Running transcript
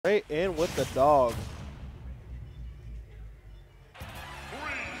Straight in with the dog. 3,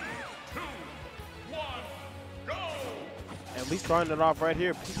 2, 1, go! And we starting it off right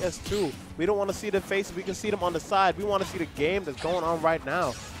here. PS2. We don't want to see the faces. We can see them on the side. We want to see the game that's going on right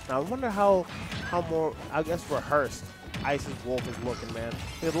now. Now, I wonder how more, I guess, rehearsed Ice's Wolf is looking, man.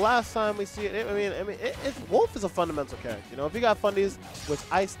 Because the last time we see it, Wolf is a fundamental character. You know, if you got fundies, which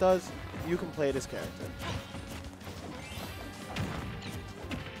Ice does, you can play this character.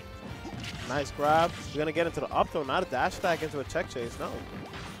 Nice grab. We're going to get into the up throw, not a dash attack into a check chase. No.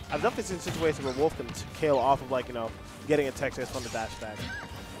 I've definitely seen situations where Wolf can kill off of, like, you know, getting a tech chase from the dash attack.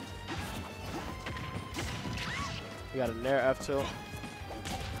 We got a Nair F tilt.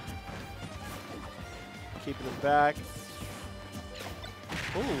 Keeping it back.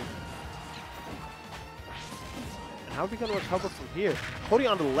 Ooh. And how are we going to recover from here? Cody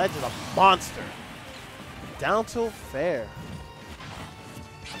on the ledge is a monster. Down tilt fair.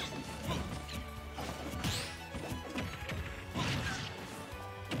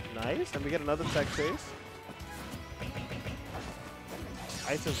 Nice, and we get another tech chase.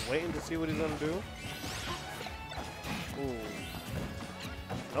 Ice is waiting to see what he's gonna do. Ooh.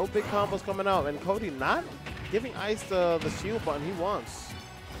 No big combos coming out, and Cody not giving Ice the shield button he wants.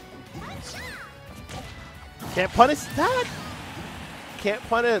 Can't punish that. Can't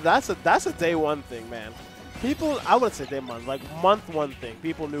punish. That's a day one thing, man. People, I wouldn't say day one, like month one thing.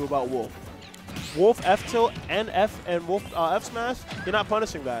 People knew about Wolf. Wolf F tilt and Wolf F smash, you're not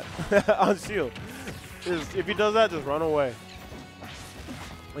punishing that on shield. If he does that, just run away.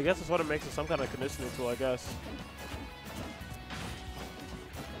 I guess that's what it makes it some kind of conditioning tool, I guess.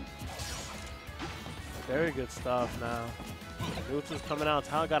 Very good stuff now. Neutral's coming out.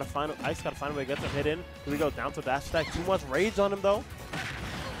 Talon gotta find Ice gotta find a way to get the hit in. Here we go, down to dash attack. Too much rage on him though.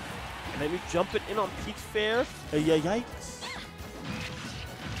 And then we jump it in on peak fair. Yeah, yikes.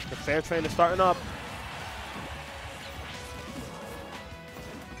 The fair train is starting up.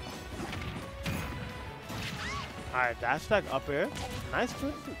 Alright, dash attack up air. Nice,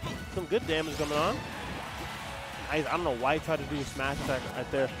 good. Some good damage coming on. I don't know why he tried to do a smash attack right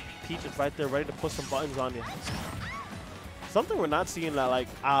there. Peach is right there, ready to put some buttons on you. Something we're not seeing that, like,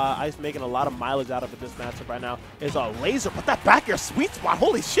 Ice making a lot of mileage out of this matchup right now is a laser. Put that back air sweet spot.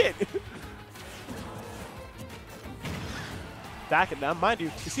 Holy shit. Back it down. Mind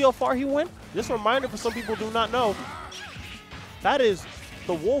you see how far he went? Just a reminder for some people who do not know, that is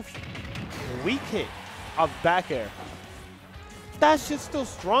the Wolf weak hit of back air. That shit's still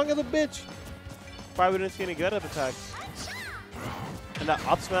strong as a bitch. Probably didn't see any good up attacks. And that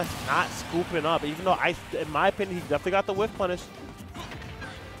up smash not scooping up, even though in my opinion, he definitely got the whiff punish.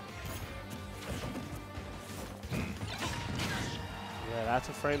 Yeah, that's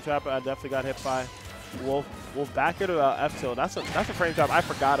a frame trap I definitely got hit by. Wolf back here to F tilt. That's a frame trap I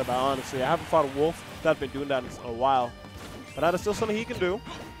forgot about, honestly. I haven't fought a Wolf that's been doing that in a while. But that is still something he can do.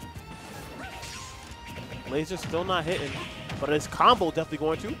 Laser's still not hitting, but his combo definitely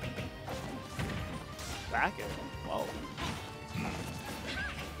going to. Back it. Whoa.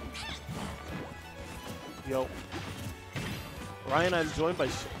 Yo. Ryan, I'm joined by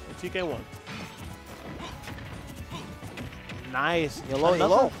TK1. Nice. Hello,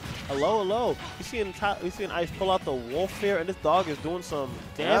 hello. Hello, hello. You seeing Ice pull out the Wolf here, and this dog is doing some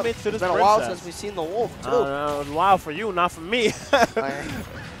damage to this princess. It's been a while since we've seen the Wolf, too. It's a while for you, not for me.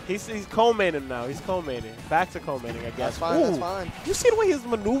 He's co-maining now. He's co-maining. Back to co-maining, I guess. That's fine, Ooh. that's fine. You see the way he's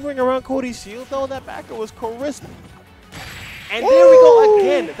maneuvering around Cody's shield, though? That backer was crisp. And there we go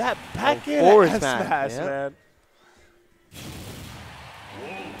again. That back air smash, man.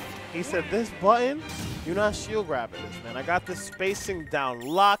 He said, this button, you're not shield grabbing this, man. I got this spacing down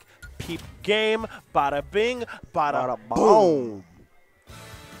lock. Peep game. Bada bing. Bada boom.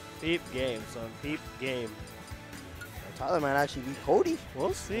 Peep game, son. Peep game. Tyler might actually beat Cody.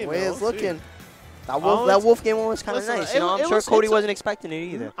 We'll see, the way man. it's looking. That Wolf game was kind of nice. You know, I'm sure Cody wasn't expecting it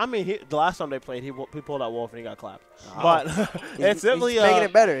either. I mean, the last time they played, he pulled out Wolf and he got clapped. But it's definitely he's making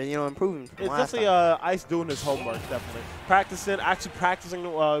it better, you know, improving. It's definitely Ice doing his homework, definitely actually practicing,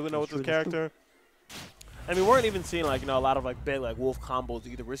 with this character. And we weren't even seeing, like, a lot of, like, big, like, Wolf combos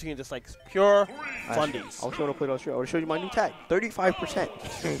either. We're seeing just, like, pure fundies. I'll show you my new tag,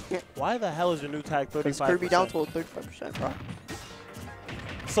 35%. Why the hell is your new tag 35%? Kirby down to 35%, bro.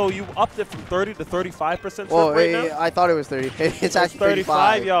 So you upped it from 30 to 35%. Well, right now? I thought it was 30. It's actually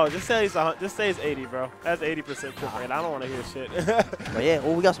 35. Yo, just say it's 80, bro. That's 80% trip rate. I don't want to hear shit. But yeah,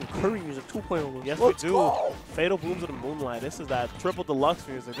 we got some Curry music 2.0. Yes, we do. Go. Fatal Booms of the Moonlight. This is that triple deluxe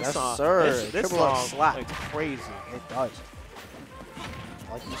music. This yes, song, sir. This song slaps like crazy. It does.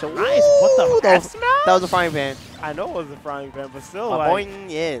 Like you said, Nice. What the F smash? That was a frying pan. I know it was a frying pan, but still, like, boing,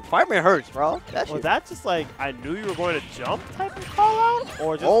 yeah, frying pan hurts, bro. Was that just like I knew you were going to jump type of call out,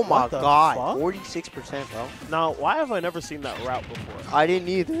 or just oh my what the god, fuck? 46%, bro. Now, why have I never seen that route before? I didn't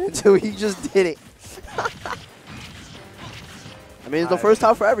either until he just did it. I mean, it's the first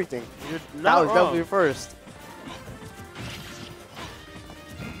time for everything. That was definitely first.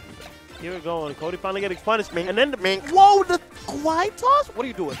 Here we go, and Cody finally getting punished. Mink, and then the mink. Whoa, the glide toss? What are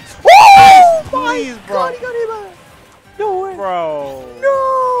you doing? Oh Please, my bro. God, he got hit. No way. Bro.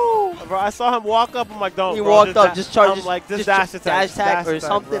 No. Bro, I saw him walk up. I'm like, don't. He bro, walked up, just charge. I'm like, just dash attack. Dash attack or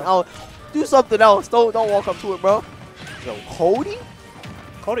something else. Do something else. Don't walk up to it, bro. Yo, Cody?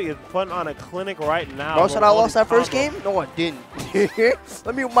 Cody is putting on a clinic right now. Bro, should I lost that first game? No, I didn't.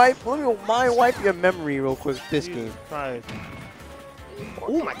 let me mind wipe your memory real quick this game.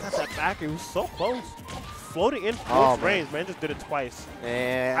 Oh my god, that backer was so close. Floating in close range, man. Just did it twice.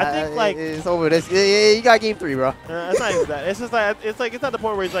 Yeah, I think like it's over. This, yeah, you got game 3, bro. It's not even that. It's just like it's at the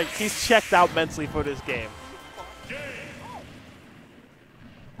point where he's like he's checked out mentally for this game.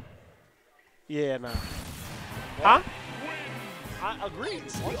 Yeah, nah. Huh? I agree.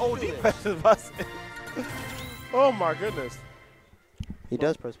 The OD presses busted. Oh my goodness. He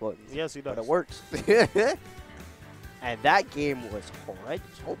does press buttons. Yes, he does. But it works. And that game was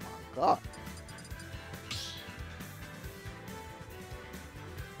horrendous. Oh my god.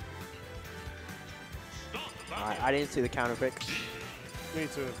 Alright, I didn't see the counter pick. Me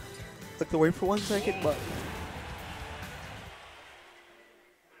too. Looked away for 1 second, but.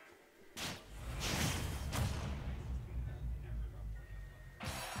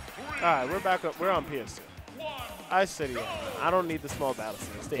 Alright, we're back up. We're on PS2. I said I don't need the small battle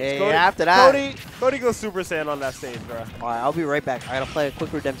stage. Yeah, Cody, after that. Cody goes Super Saiyan on that stage, bro. Alright, I'll be right back. I gotta play a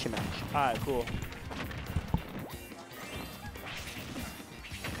quick redemption match. Alright, cool.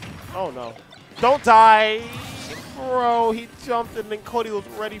 Oh no. Don't die! Bro, he jumped and then Cody was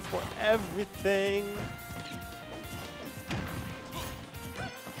ready for everything.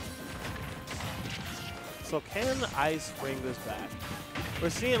 So can Ice bring this back? We're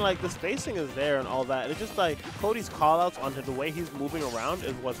seeing like the spacing is there and all that. It's just like Cody's callouts onto the way he's moving around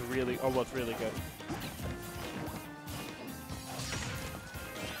is what's really good.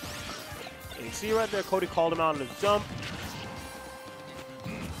 And you see right there, Cody called him out on his jump.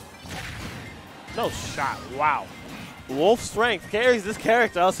 No shot. Wow. Wolf strength carries this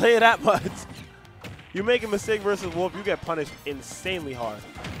character. I'll tell you that much. You make a mistake versus Wolf, you get punished insanely hard.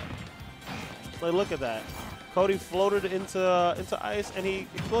 Like, look at that. Cody floated into ice, and he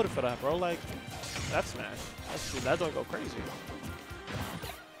exploded for that, bro. Like, that smash. That don't go crazy.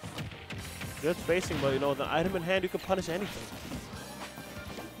 Good spacing, but, you know, with an item in hand, you can punish anything.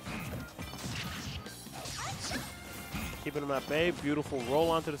 Keeping him at bay. Beautiful roll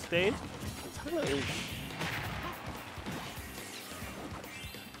onto the stage. Tyler is...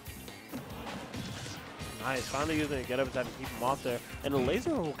 Nice, finally using a get-up attack to keep him off there. And the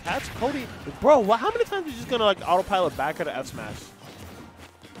laser will catch Cody. Bro, how many times are you just going to like autopilot back at the F-smash?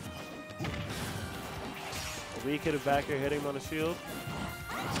 A weak hit back here, hitting him on the shield.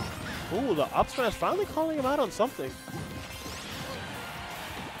 Ooh, the up smash finally calling him out on something.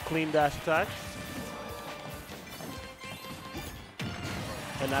 Clean dash attack.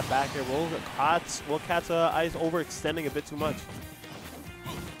 And that back here will catch Ice overextending a bit too much.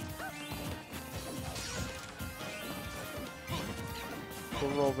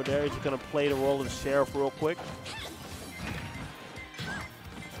 Over there, he's going to play the role of the sheriff real quick.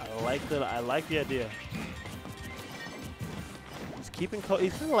 I like the idea. He's keeping Cody.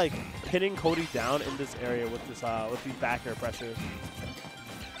 He's kind of like pinning Cody down in this area with this with these back air pressures.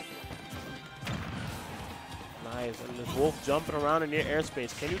 Nice, and this Wolf jumping around in your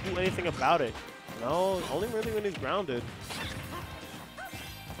airspace. Can you do anything about it? No, only really when he's grounded.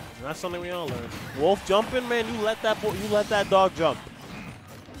 And that's something we all learn. Wolf jumping, man. You let that dog jump.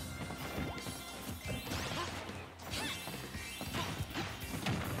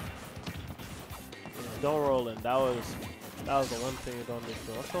 Don't roll in. That was the one thing you don't do.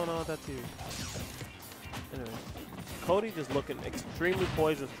 What's going on with that team? Anyway, Cody just looking extremely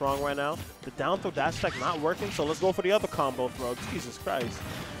poised and strong right now. The down throw dash attack not working, so let's go for the other combo throw. Jesus Christ.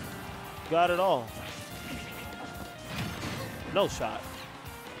 Got it all. No shot.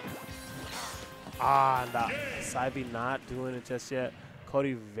 And Saibi not doing it just yet.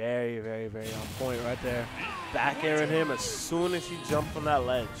 Cody very, very, very on point right there. Back airing him as soon as he jumped from that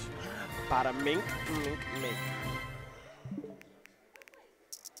ledge. Bada mink, mink, mink.